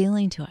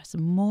revealing to us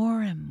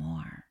more and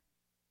more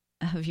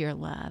of your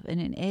love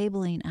and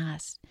enabling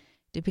us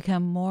to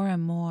become more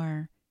and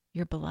more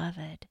your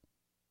beloved,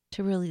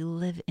 to really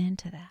live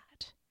into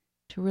that,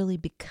 to really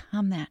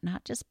become that,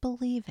 not just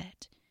believe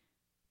it,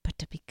 but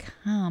to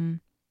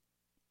become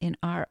in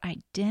our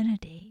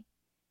identity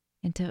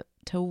and to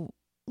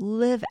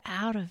live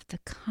out of the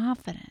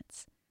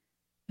confidence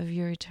of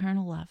your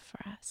eternal love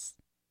for us.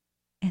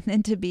 And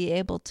then to be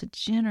able to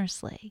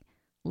generously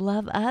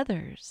love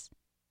others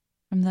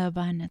from the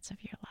abundance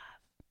of your love.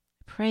 I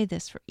pray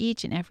this for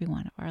each and every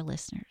one of our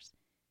listeners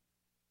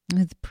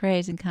with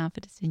praise and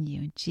confidence in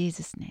you. In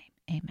Jesus' name,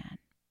 amen.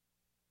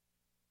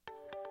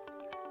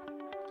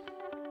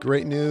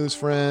 Great news,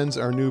 friends.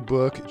 Our new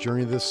book,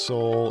 Journey of the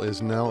Soul,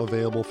 is now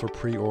available for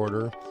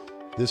pre-order.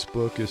 This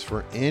book is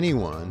for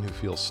anyone who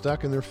feels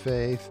stuck in their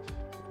faith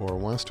or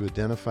wants to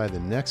identify the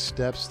next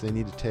steps they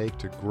need to take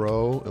to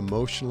grow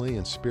emotionally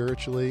and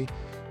spiritually.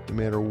 No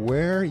matter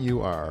where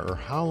you are or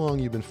how long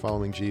you've been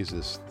following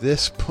Jesus,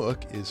 this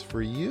book is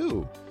for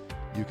you.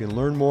 You can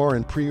learn more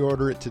and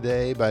pre-order it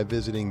today by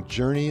visiting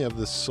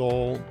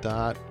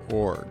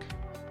journeyofthesoul.org.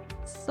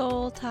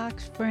 Soul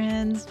Talks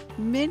friends,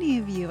 many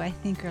of you I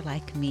think are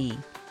like me.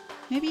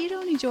 Maybe you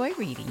don't enjoy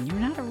reading. You're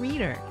not a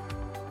reader.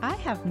 I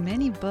have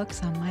many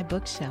books on my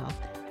bookshelf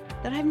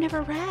that I've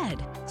never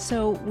read.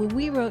 So when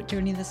we wrote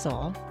Journey of the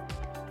Soul,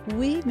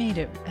 we made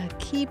it a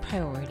key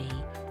priority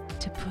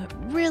to put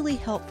really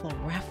helpful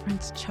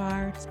reference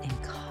charts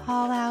and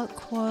call-out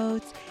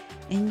quotes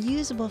and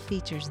usable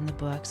features in the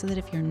book so that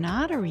if you're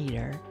not a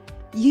reader,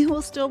 you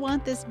will still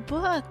want this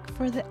book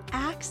for the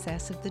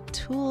access of the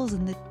tools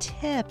and the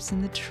tips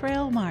and the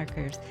trail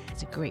markers.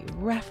 It's a great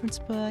reference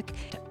book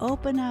to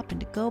open up and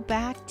to go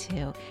back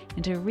to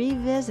and to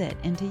revisit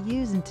and to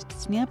use and to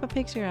snap a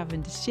picture of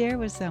and to share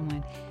with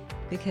someone,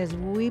 because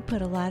we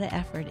put a lot of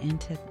effort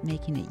into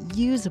making it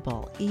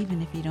usable,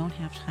 even if you don't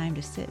have time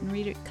to sit and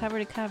read it cover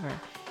to cover.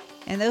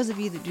 And those of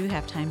you that do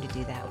have time to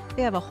do that,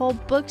 we have a whole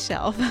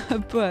bookshelf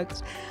of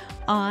books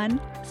on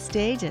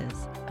stages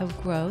of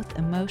growth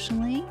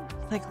emotionally,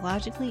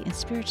 psychologically, and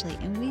spiritually.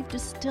 And we've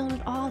distilled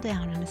it all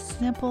down in a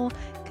simple,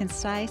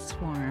 concise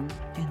form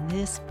in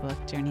this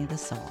book, Journey of the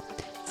Soul.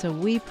 So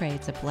we pray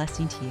it's a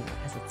blessing to you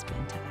as it's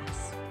been to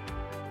us.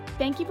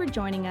 Thank you for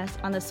joining us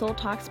on the Soul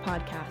Talks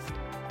podcast.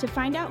 To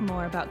find out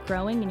more about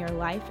growing in your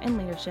life and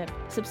leadership,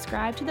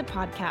 subscribe to the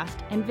podcast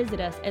and visit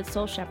us at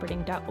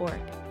soulshepherding.org.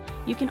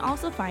 You can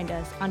also find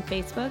us on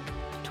Facebook,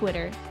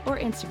 Twitter, or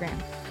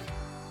Instagram.